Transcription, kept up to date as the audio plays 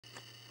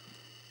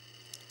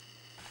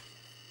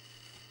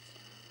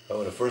I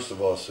want to first of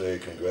all say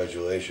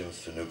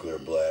congratulations to Nuclear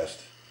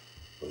Blast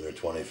for their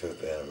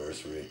 25th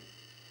anniversary.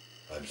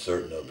 I'm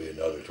certain there'll be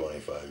another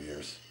 25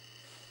 years.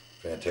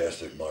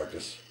 Fantastic,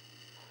 Marcus.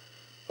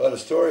 The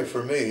story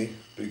for me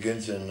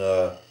begins in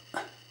a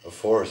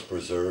forest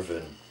preserve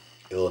in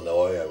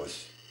Illinois. I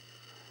was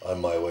on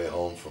my way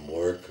home from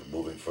work,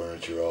 moving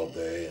furniture all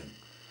day, and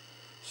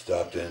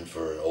stopped in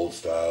for an Old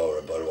Style or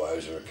a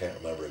Budweiser. I can't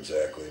remember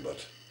exactly,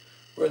 but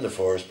we're in the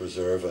forest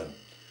preserve and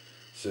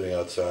sitting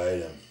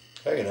outside and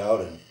hanging out,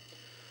 and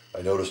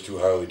I noticed two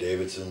Harley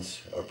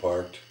Davidsons are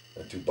parked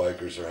and two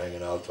bikers are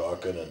hanging out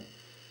talking, and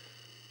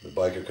the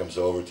biker comes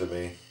over to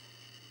me.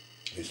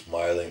 He's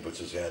smiling, puts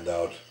his hand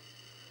out.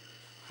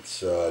 It's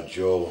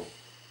Joe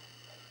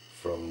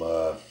from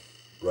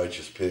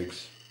Righteous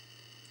Pigs,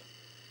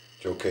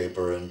 Joe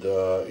Caper,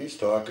 and he's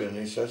talking, and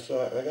he says,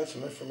 I got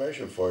some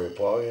information for you,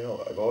 Paul. You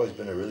know, I've always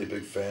been a really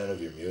big fan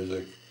of your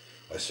music.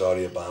 I saw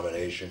the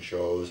Abomination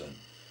shows and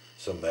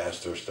some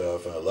Master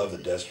stuff, and I love the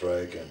Death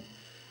Strike, and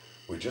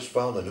we just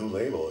found a new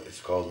label.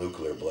 It's called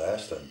Nuclear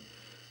Blast, and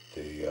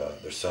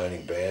they're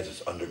signing bands.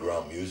 It's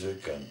underground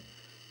music, and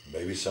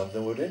maybe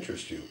something would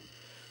interest you.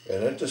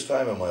 And at this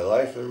time in my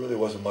life, there really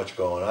wasn't much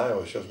going on. I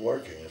was just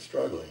working and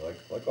struggling,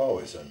 like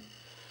always.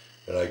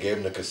 And I gave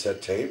him the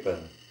cassette tape,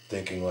 and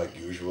thinking like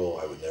usual,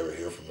 I would never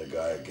hear from the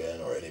guy again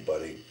or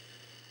anybody.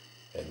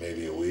 And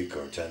maybe a week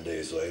or 10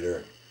 days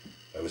later,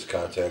 I was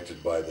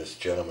contacted by this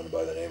gentleman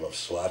by the name of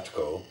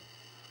Slotko,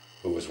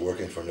 who was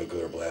working for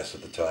Nuclear Blast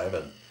at the time,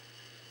 and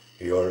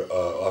he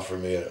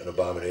offered me an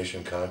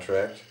Abomination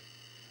contract,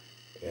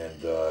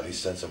 and he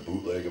sent some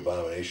bootleg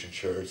Abomination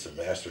shirts and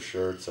Master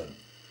shirts, and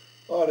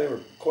they were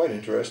quite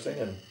interesting.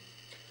 And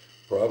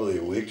probably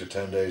a week to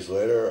 10 days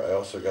later, I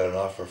also got an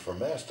offer for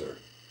Master,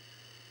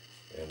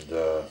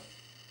 and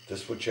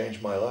this would change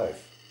my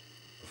life.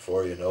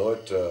 Before you know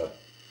it,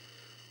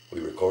 we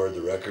recorded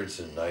the records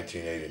in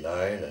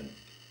 1989 and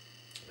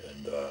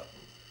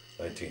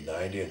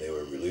 1990, and they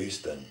were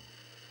released, and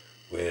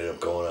we ended up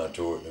going on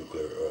tour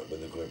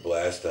with Nuclear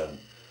Blast and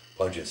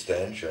Punch and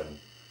Stench, and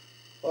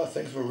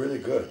things were really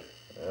good.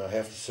 And I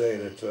have to say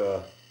that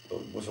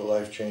it was a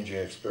life-changing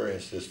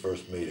experience, this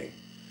first meeting.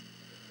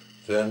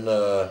 Then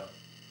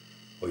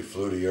we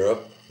flew to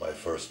Europe, my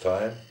first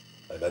time.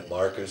 I met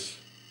Marcus.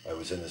 I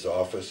was in his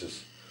office,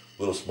 his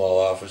little small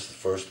office, the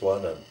first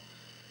one,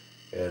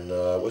 and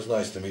it was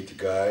nice to meet the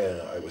guy, and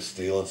I was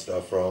stealing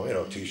stuff from him, you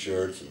know,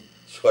 t-shirts and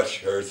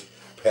sweatshirts,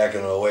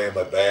 packing them away in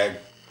my bag.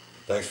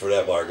 Thanks for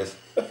that, Marcus.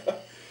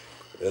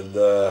 And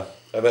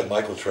I met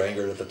Michael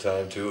Trangert at the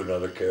time too,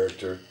 another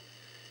character.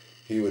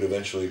 He would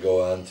eventually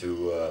go on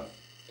to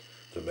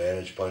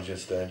manage Punch and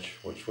Stench,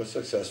 which was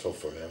successful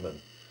for him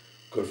and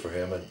good for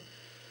him. And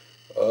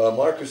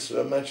Marcus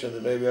mentioned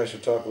that maybe I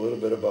should talk a little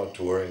bit about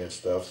touring and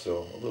stuff,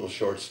 so a little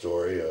short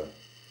story.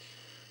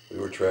 We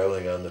were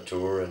traveling on the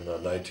tour in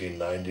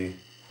 1990,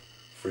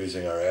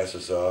 freezing our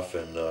asses off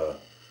in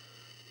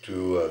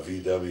two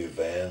VW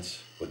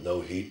vans with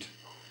no heat.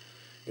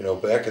 You know,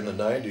 back in the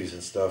 90s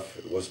and stuff,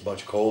 it was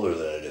much colder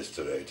than it is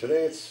today.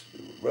 Today it's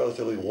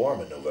relatively warm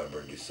in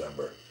November and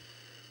December.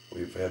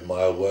 We've had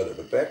mild weather,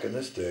 but back in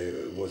this day,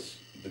 it was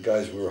the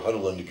guys, we were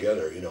huddling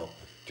together, you know,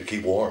 to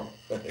keep warm.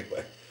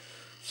 Anyway,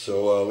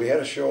 so we had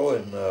a show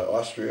in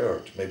Austria,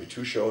 or maybe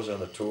two shows on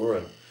the tour,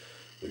 and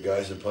the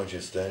guys in Punch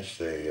and Stench,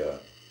 they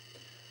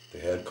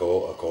had a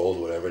cold,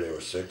 whatever, they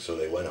were sick, so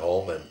they went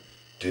home and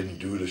didn't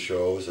do the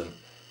shows, and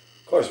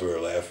of course we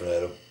were laughing at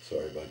them.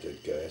 Sorry about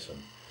that, guys.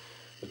 And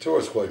the tour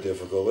was quite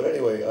difficult, but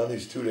anyway, on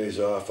these 2 days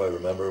off, I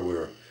remember we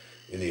were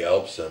in the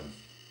Alps, and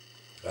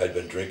I'd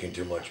been drinking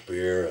too much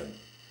beer, and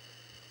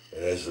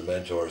as the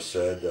mentor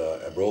said,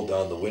 I rolled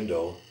down the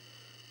window,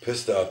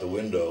 pissed out the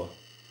window,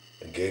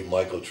 and gave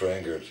Michael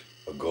Trangert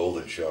a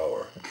golden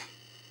shower.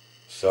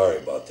 Sorry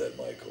about that,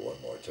 Michael,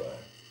 one more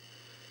time.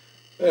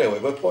 Anyway,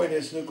 my point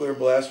is, Nuclear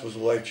Blast was a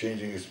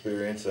life-changing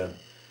experience, and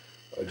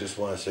I just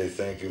want to say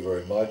thank you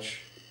very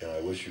much, and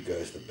I wish you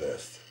guys the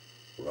best.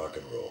 Rock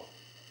and roll.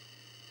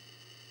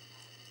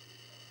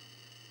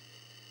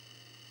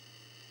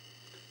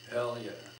 Hell yeah.